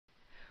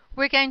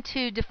we're going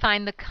to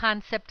define the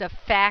concept of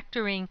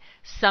factoring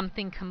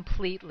something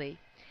completely.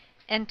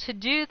 And to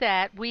do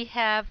that, we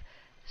have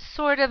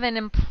sort of an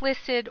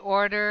implicit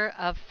order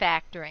of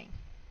factoring.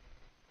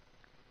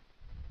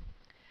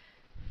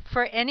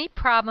 For any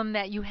problem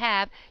that you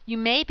have, you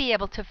may be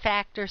able to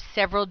factor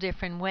several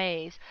different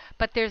ways,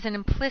 but there's an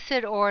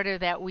implicit order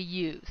that we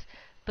use.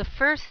 The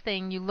first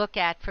thing you look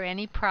at for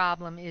any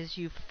problem is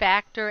you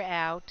factor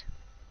out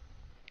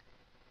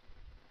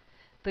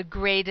the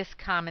greatest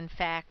common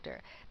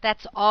factor.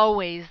 That's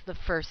always the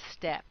first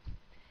step.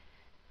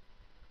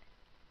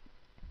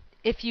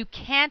 If you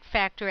can't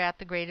factor out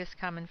the greatest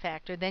common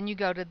factor, then you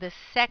go to the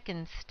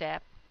second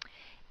step,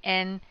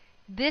 and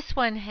this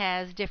one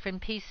has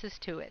different pieces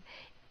to it.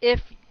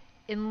 If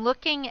in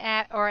looking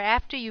at, or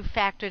after you've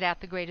factored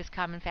out the greatest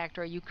common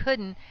factor, or you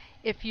couldn't,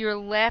 if you're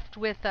left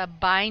with a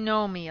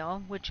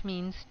binomial, which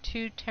means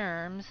two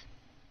terms,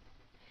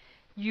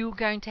 you're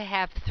going to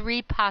have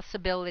three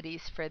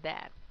possibilities for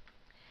that.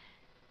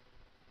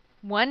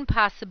 One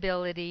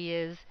possibility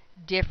is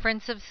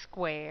difference of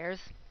squares.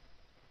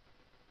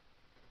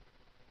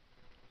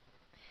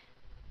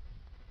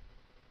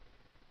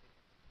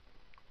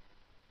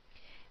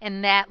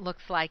 And that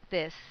looks like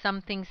this: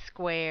 something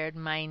squared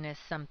minus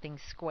something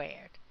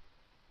squared.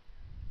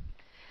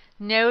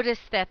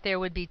 Notice that there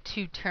would be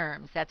two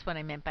terms. That's what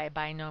I meant by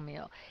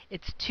binomial.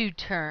 It's two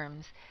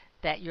terms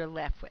that you're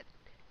left with.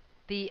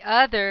 The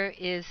other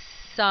is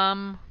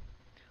sum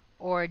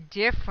or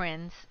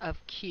difference of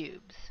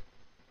cubes.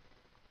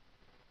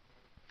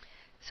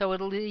 So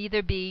it'll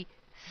either be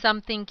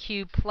something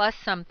cubed plus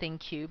something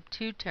cubed,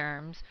 two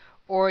terms,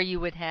 or you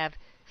would have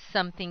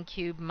something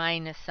cubed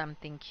minus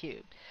something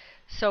cubed.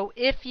 So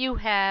if you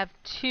have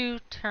two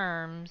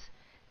terms,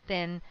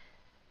 then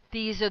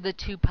these are the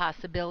two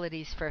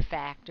possibilities for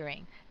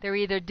factoring. They're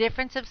either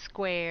difference of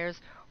squares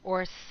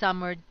or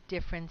sum or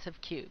difference of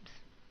cubes.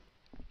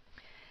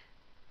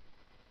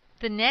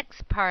 The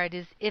next part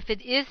is if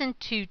it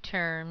isn't two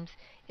terms,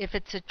 if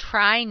it's a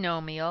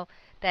trinomial,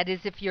 that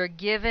is, if you're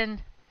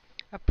given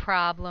a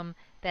problem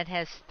that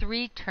has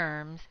three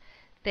terms,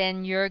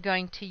 then you're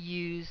going to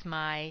use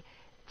my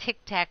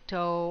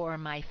tic-tac-toe or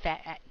my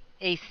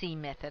AC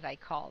method, I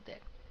called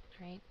it,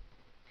 right?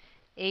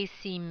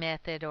 AC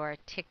method or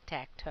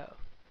tic-tac-toe.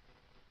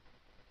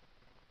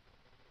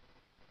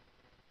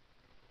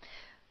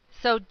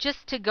 So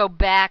just to go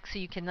back so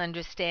you can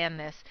understand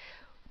this,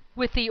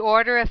 with the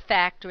order of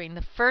factoring,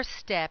 the first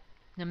step,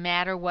 no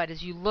matter what,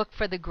 is you look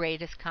for the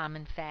greatest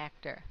common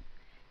factor.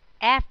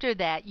 After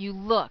that, you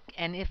look,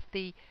 and if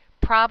the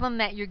problem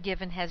that you're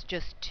given has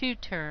just two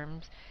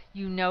terms,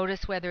 you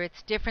notice whether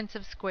it's difference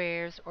of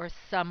squares or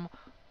sum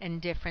and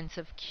difference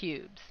of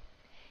cubes.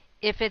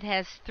 If it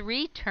has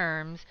three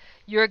terms,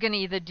 you're going to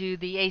either do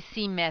the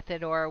AC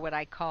method or what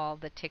I call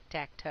the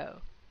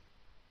tic-tac-toe.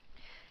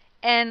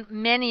 And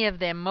many of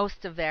them,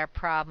 most of their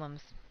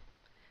problems,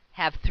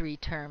 have three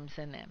terms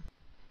in them.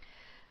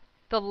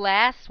 The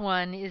last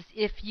one is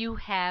if you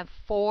have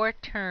four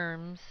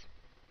terms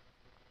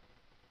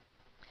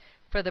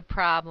for the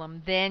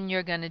problem, then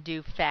you're going to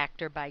do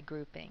factor by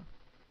grouping.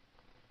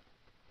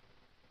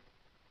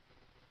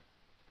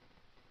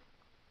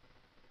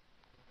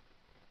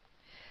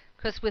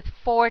 Because with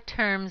four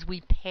terms,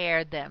 we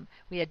paired them.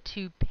 We had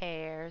two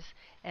pairs,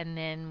 and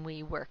then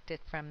we worked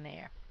it from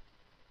there.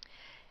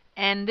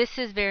 And this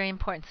is very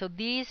important. So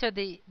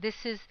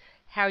this is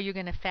how you're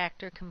going to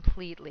factor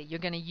completely. You're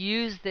going to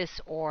use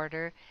this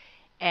order,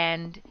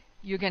 and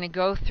you're going to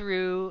go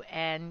through,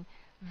 and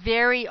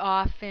very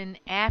often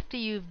after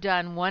you've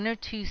done one or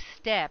two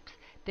steps,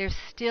 there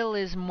still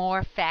is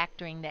more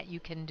factoring that you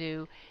can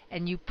do,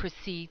 and you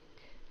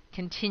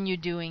continue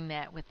doing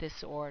that with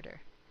this order.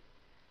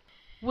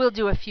 We'll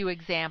do a few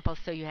examples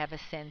so you have a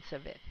sense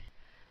of it.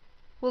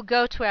 We'll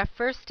go to our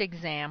first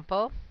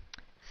example.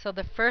 So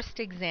the first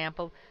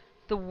example,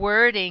 the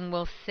wording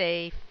will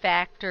say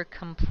factor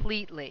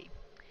completely.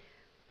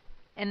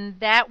 And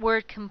that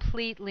word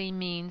completely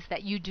means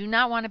that you do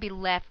not want to be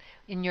left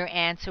in your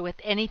answer with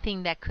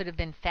anything that could have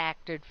been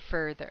factored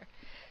further.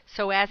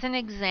 So as an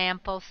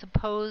example,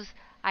 suppose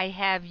I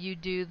have you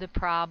do the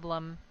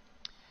problem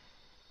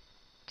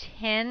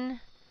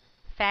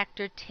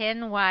factor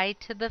 10y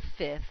to the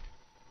fifth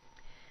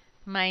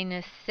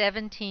minus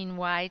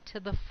 17y to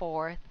the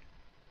fourth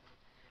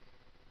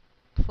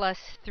plus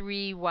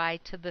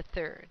 3y to the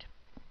third.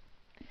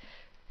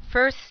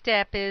 First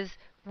step is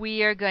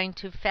we are going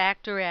to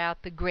factor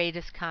out the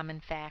greatest common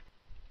factor.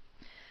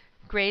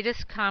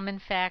 Greatest common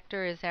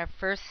factor is our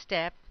first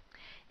step,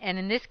 and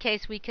in this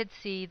case we could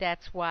see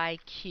that's y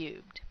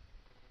cubed.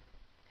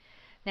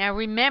 Now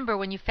remember,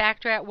 when you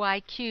factor out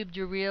y cubed,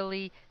 you're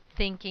really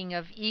thinking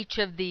of each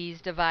of these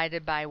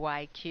divided by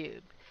y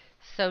cubed.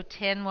 So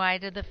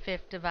 10y to the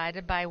fifth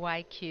divided by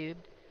y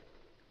cubed,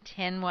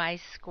 10y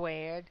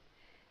squared,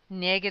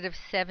 negative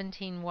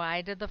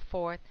 17y to the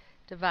fourth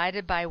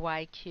divided by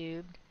y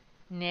cubed,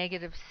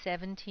 negative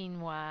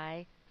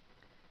 17y,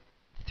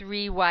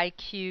 3y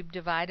cubed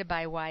divided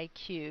by y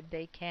cubed,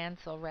 they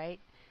cancel,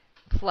 right?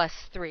 Plus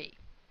 3.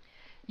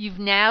 You've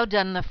now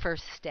done the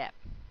first step.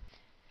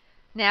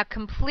 Now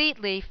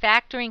completely,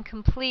 factoring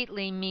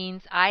completely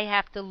means I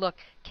have to look,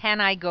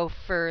 can I go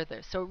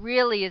further? So it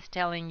really is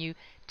telling you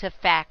to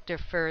factor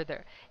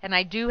further. And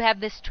I do have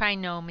this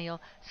trinomial,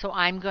 so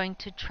I'm going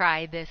to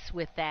try this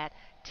with that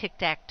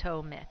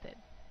tic-tac-toe method.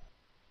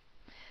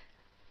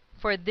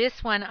 For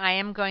this one, I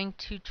am going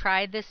to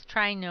try this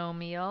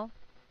trinomial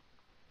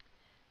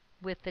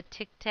with the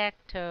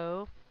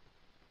tic-tac-toe.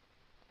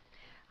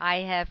 I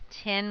have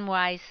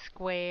 10y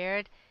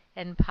squared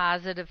and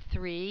positive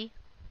 3.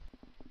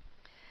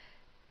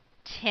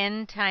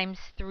 10 times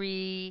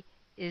 3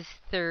 is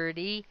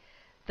 30.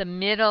 The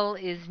middle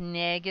is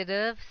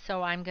negative,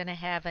 so I'm going to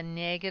have a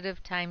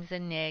negative times a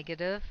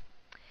negative.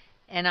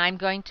 And I'm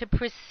going to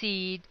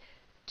proceed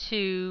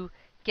to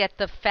get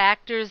the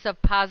factors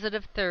of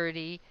positive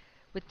 30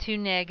 with two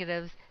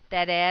negatives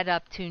that add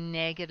up to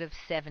negative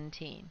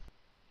 17.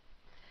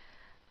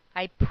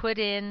 I put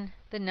in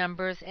the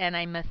numbers and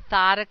I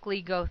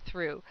methodically go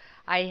through.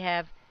 I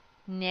have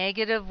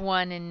negative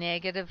 1 and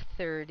negative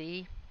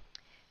 30.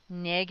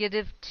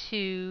 Negative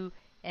 2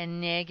 and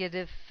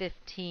negative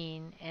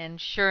 15, and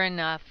sure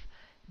enough,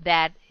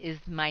 that is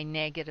my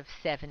negative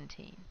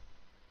 17.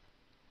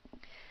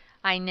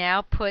 I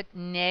now put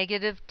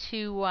negative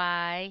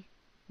 2y,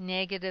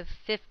 negative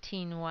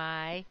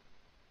 15y.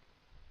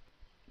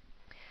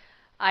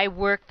 I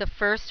work the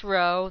first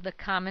row, the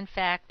common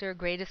factor,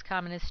 greatest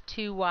common is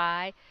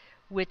 2y,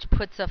 which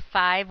puts a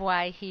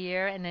 5y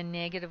here and a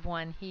negative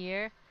 1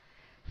 here.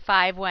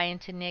 5y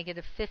into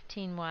negative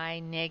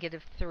 15y,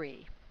 negative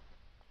 3.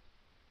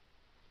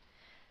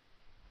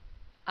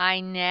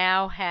 I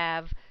now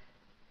have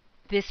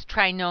this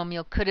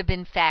trinomial could have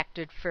been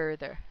factored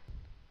further.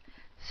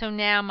 So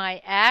now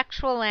my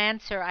actual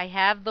answer, I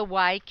have the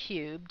y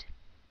cubed,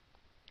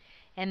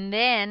 and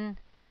then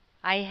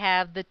I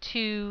have the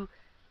two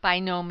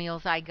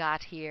binomials I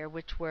got here,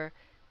 which were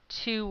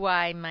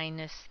 2y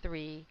minus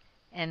 3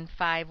 and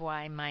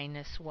 5y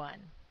minus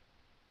 1.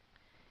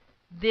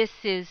 This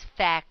is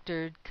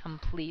factored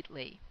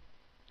completely.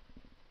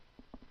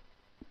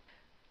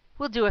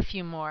 We'll do a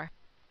few more.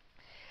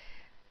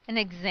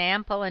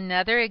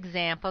 Another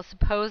example,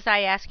 suppose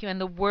I ask you,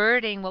 and the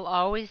wording will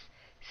always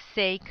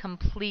say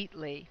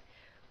completely,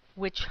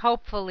 which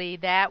hopefully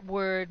that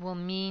word will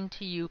mean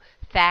to you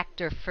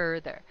factor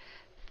further.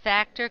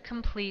 Factor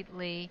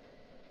completely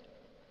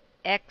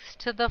x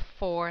to the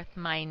fourth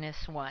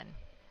minus 1.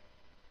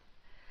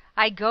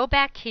 I go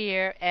back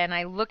here and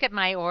I look at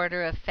my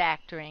order of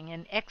factoring,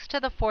 and x to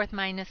the fourth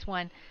minus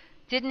 1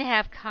 didn't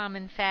have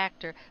common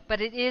factor, but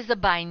it is a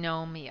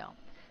binomial.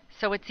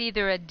 So it's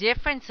either a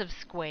difference of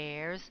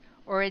squares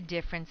or a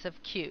difference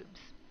of cubes.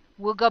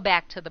 We'll go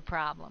back to the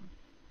problem.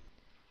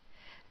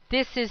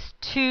 This is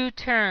two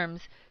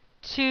terms.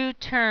 Two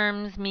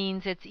terms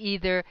means it's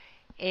either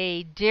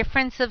a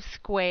difference of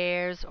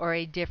squares or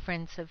a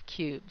difference of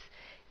cubes.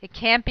 It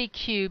can't be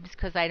cubes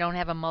because I don't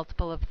have a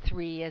multiple of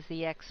 3 as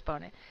the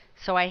exponent.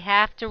 So I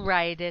have to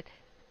write it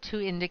to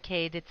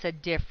indicate it's a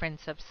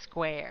difference of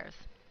squares.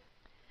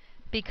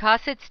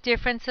 Because it's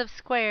difference of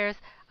squares,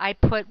 I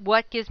put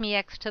what gives me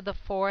x to the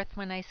fourth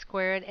when I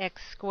square it,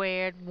 x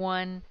squared,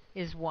 1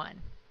 is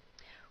 1.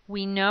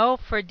 We know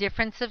for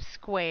difference of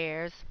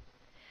squares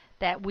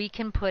that we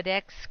can put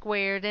x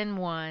squared and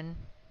 1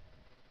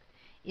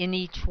 in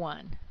each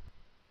one.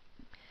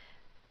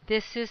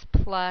 This is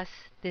plus,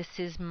 this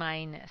is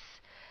minus.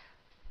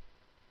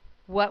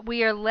 What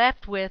we are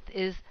left with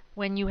is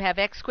when you have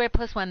x squared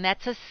plus 1,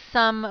 that's a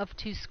sum of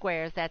two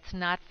squares. That's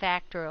not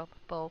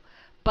factorable.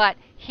 But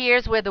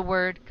here's where the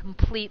word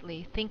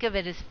completely, think of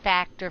it as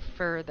factor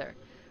further.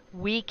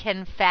 We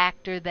can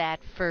factor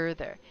that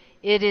further.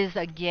 It is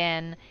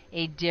again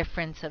a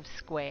difference of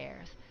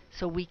squares.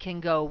 So we can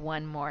go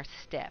one more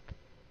step.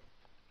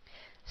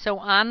 So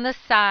on the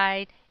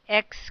side,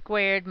 x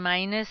squared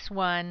minus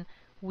 1,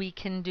 we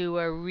can do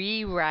a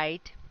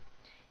rewrite.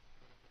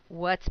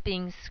 What's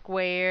being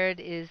squared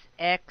is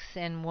x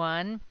and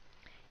 1.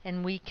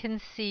 And we can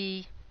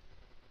see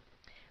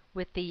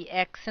with the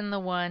x and the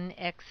 1,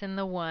 x and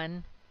the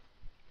 1,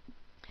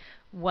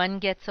 one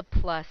gets a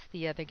plus,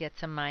 the other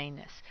gets a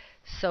minus.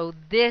 So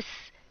this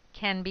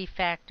can be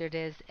factored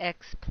as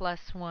x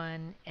plus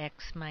 1,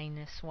 x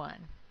minus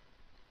 1.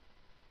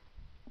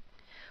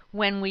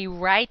 When we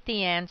write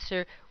the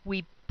answer,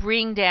 we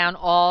bring down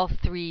all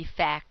three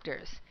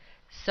factors.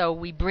 So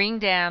we bring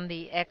down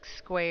the x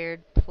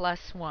squared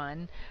plus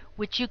 1,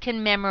 which you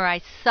can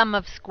memorize. Sum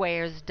of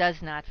squares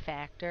does not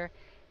factor,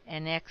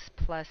 and x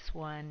plus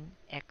 1,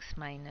 x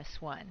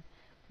minus 1.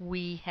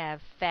 We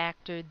have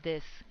factored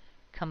this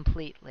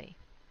completely.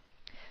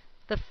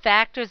 The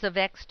factors of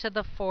x to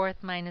the fourth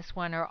minus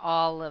 1 are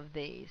all of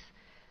these.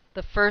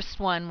 The first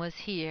one was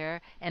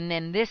here, and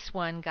then this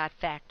one got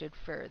factored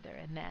further,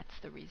 and that's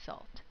the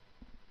result.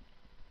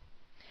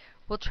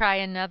 We'll try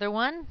another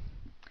one.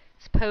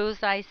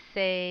 Suppose I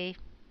say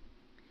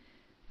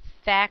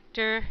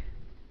factor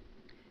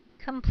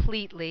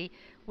completely,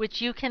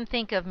 which you can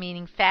think of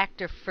meaning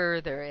factor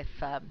further if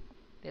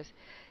there's,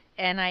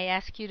 and I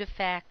ask you to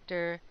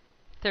factor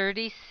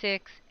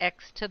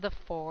 36x to the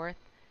fourth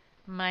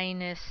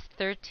minus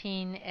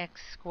 13x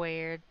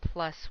squared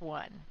plus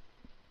 1.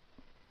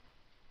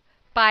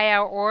 By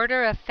our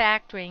order of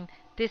factoring,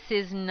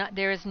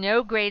 there is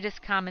no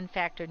greatest common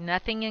factor,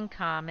 nothing in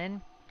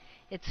common.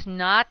 It's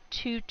not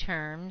two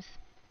terms.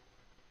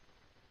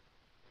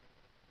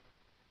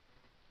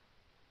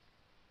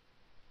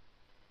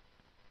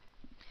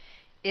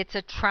 It's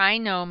a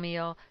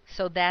trinomial,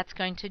 so that's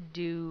going to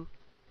do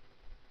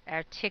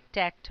our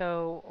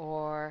tic-tac-toe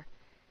or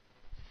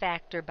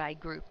factor by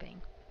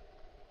grouping.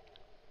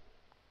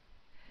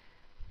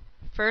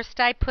 First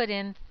I put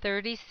in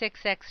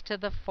 36x to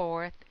the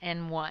fourth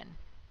and 1.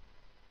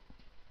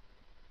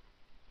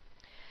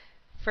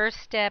 First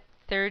step,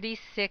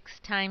 36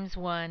 times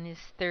 1 is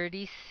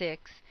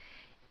 36.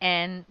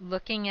 And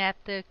looking at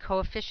the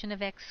coefficient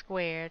of x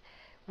squared,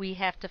 we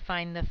have to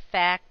find the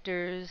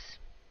factors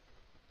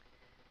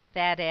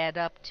that add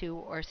up to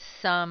or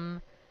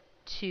sum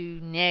to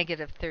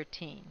negative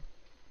 13.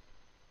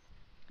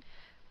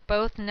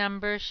 Both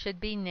numbers should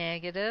be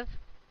negative.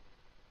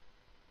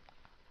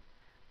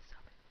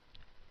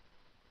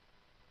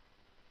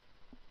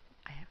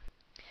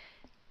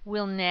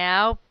 We'll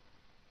now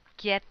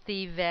get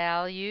the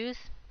values.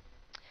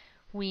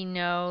 We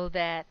know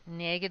that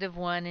negative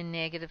 1 and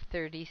negative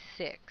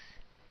 36,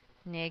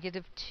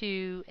 negative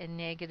 2 and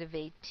negative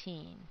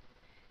 18,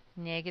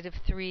 negative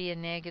 3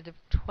 and negative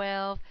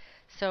 12.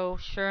 So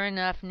sure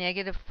enough,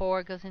 negative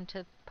 4 goes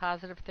into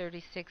positive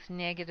 36,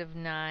 negative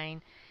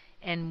 9,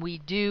 and we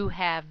do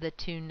have the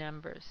two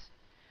numbers.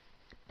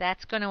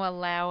 That's going to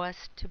allow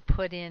us to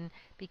put in,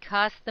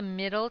 because the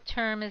middle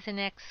term is an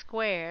x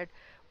squared,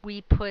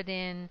 we put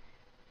in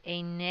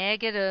a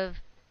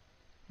negative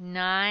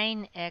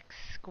 9x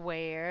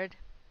squared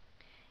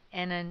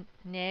and a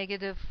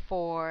negative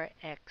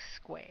 4x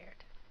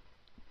squared.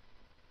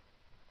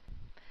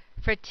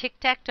 For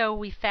tic-tac-toe,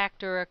 we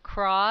factor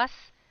across.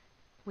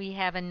 We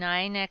have a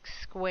 9x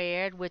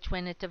squared, which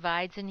when it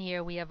divides in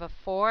here, we have a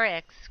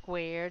 4x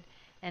squared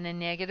and a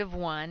negative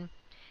 1.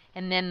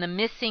 And then the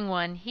missing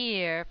one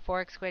here,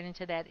 4x squared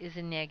into that, is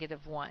a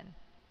negative 1.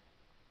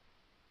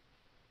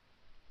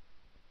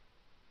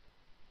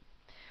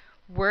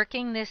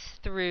 Working this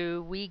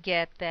through, we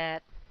get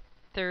that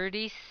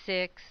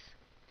 36x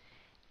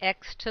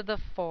to the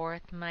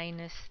fourth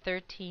minus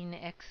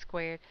 13x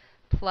squared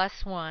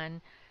plus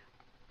 1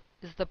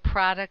 is the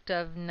product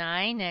of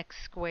 9x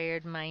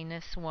squared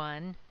minus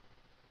 1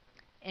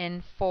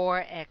 and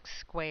 4x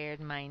squared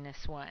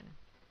minus 1.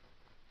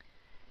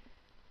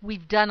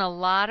 We've done a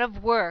lot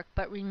of work,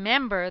 but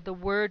remember the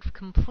word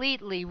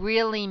completely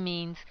really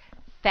means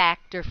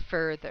factor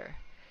further.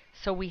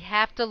 So we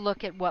have to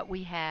look at what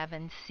we have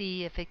and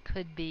see if it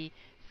could be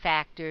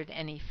factored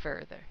any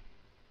further.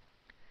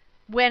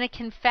 When it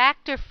can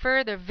factor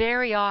further,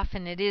 very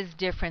often it is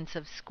difference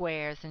of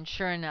squares, and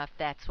sure enough,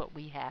 that's what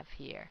we have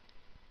here.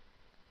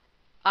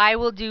 I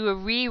will do a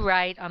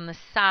rewrite on the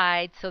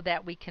side so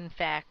that we can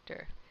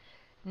factor.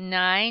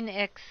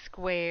 9x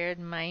squared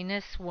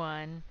minus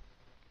 1.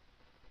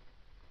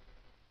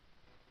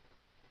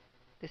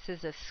 This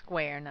is a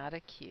square, not a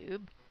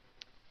cube.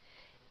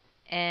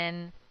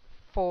 And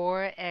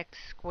 4x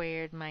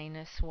squared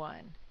minus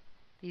 1.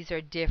 These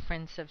are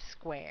difference of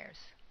squares.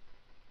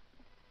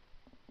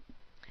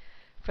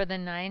 For the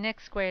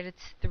 9x squared,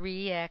 it's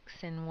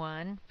 3x and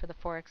 1. For the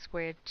 4x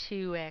squared,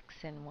 2x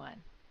and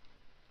 1.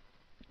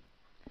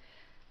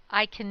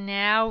 I can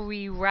now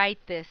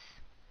rewrite this.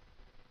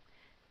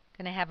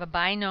 I'm going to have a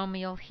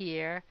binomial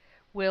here.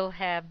 We'll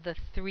have the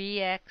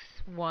 3x,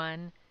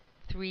 1,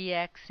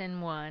 3x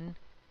and 1.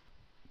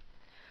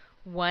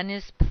 1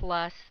 is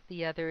plus,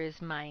 the other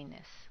is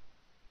minus.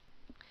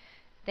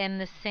 Then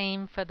the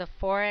same for the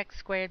 4x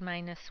squared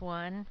minus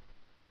 1.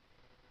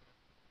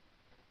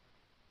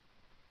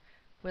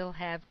 We'll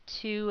have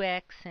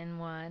 2x and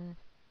 1,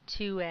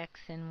 2x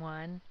and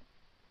 1.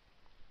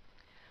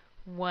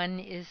 1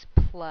 is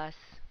plus,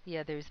 the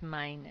other is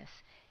minus.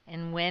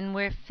 And when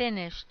we're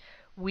finished,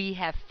 we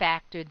have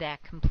factored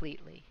that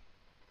completely.